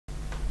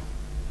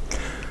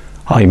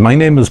Hi, my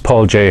name is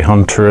Paul J.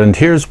 Hunter, and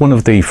here's one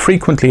of the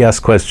frequently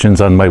asked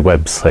questions on my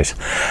website.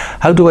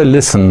 How do I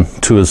listen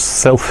to a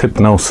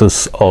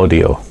self-hypnosis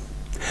audio?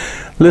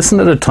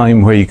 Listen at a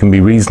time where you can be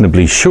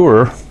reasonably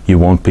sure you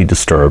won't be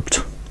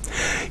disturbed.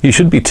 You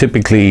should be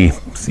typically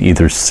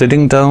either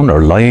sitting down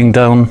or lying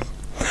down,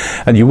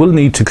 and you will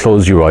need to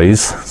close your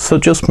eyes, so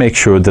just make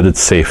sure that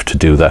it's safe to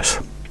do that.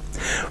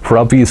 For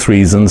obvious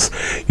reasons,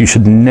 you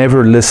should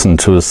never listen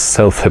to a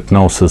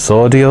self-hypnosis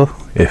audio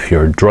if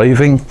you're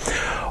driving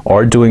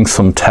or doing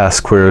some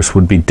task where it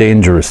would be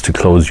dangerous to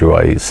close your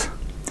eyes.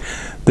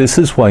 This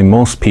is why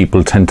most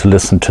people tend to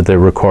listen to their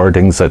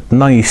recordings at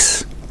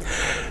night,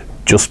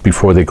 just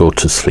before they go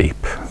to sleep.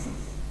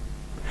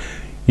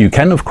 You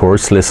can, of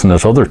course, listen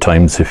at other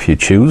times if you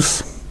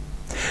choose.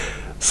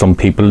 Some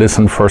people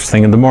listen first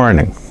thing in the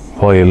morning,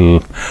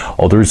 while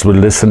others will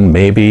listen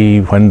maybe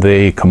when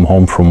they come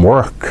home from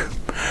work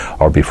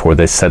or before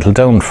they settle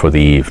down for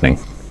the evening.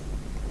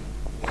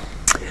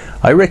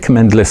 I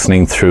recommend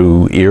listening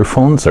through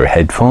earphones or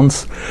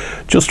headphones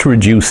just to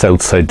reduce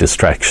outside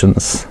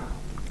distractions,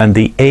 and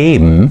the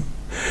aim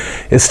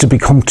is to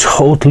become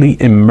totally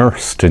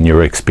immersed in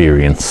your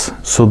experience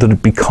so that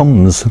it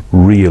becomes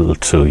real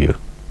to you.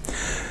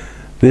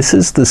 This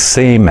is the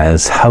same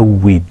as how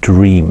we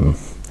dream.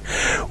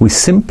 We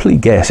simply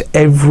get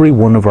every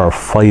one of our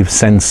 5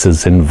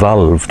 senses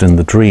involved in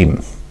the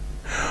dream.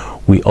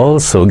 We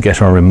also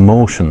get our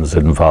emotions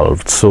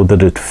involved so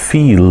that it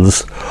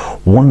feels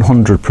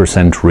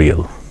 100%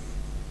 real.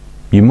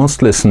 You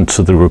must listen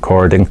to the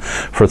recording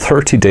for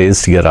 30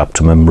 days to get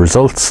optimum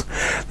results.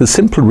 The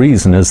simple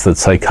reason is that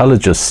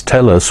psychologists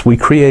tell us we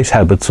create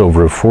habits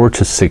over a 4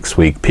 to 6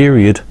 week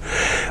period,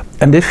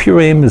 and if your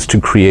aim is to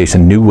create a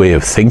new way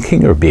of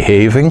thinking or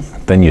behaving,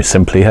 then you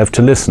simply have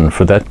to listen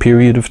for that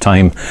period of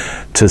time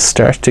to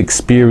start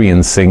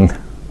experiencing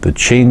the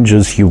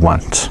changes you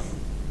want.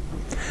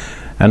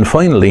 And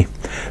finally,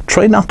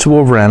 try not to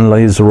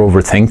overanalyze or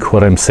overthink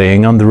what I'm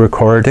saying on the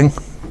recording,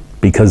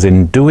 because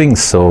in doing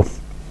so,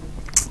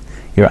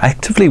 you're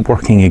actively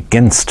working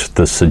against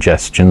the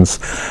suggestions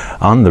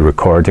on the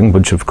recording,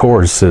 which of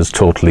course is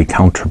totally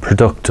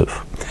counterproductive.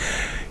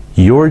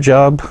 Your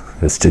job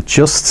is to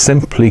just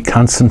simply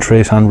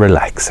concentrate on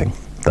relaxing.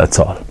 That's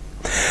all.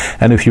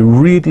 And if you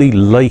really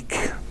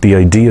like the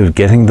idea of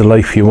getting the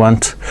life you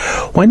want,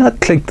 why not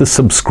click the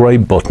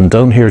subscribe button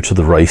down here to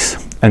the right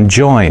and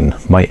join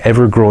my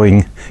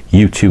ever-growing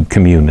YouTube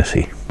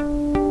community.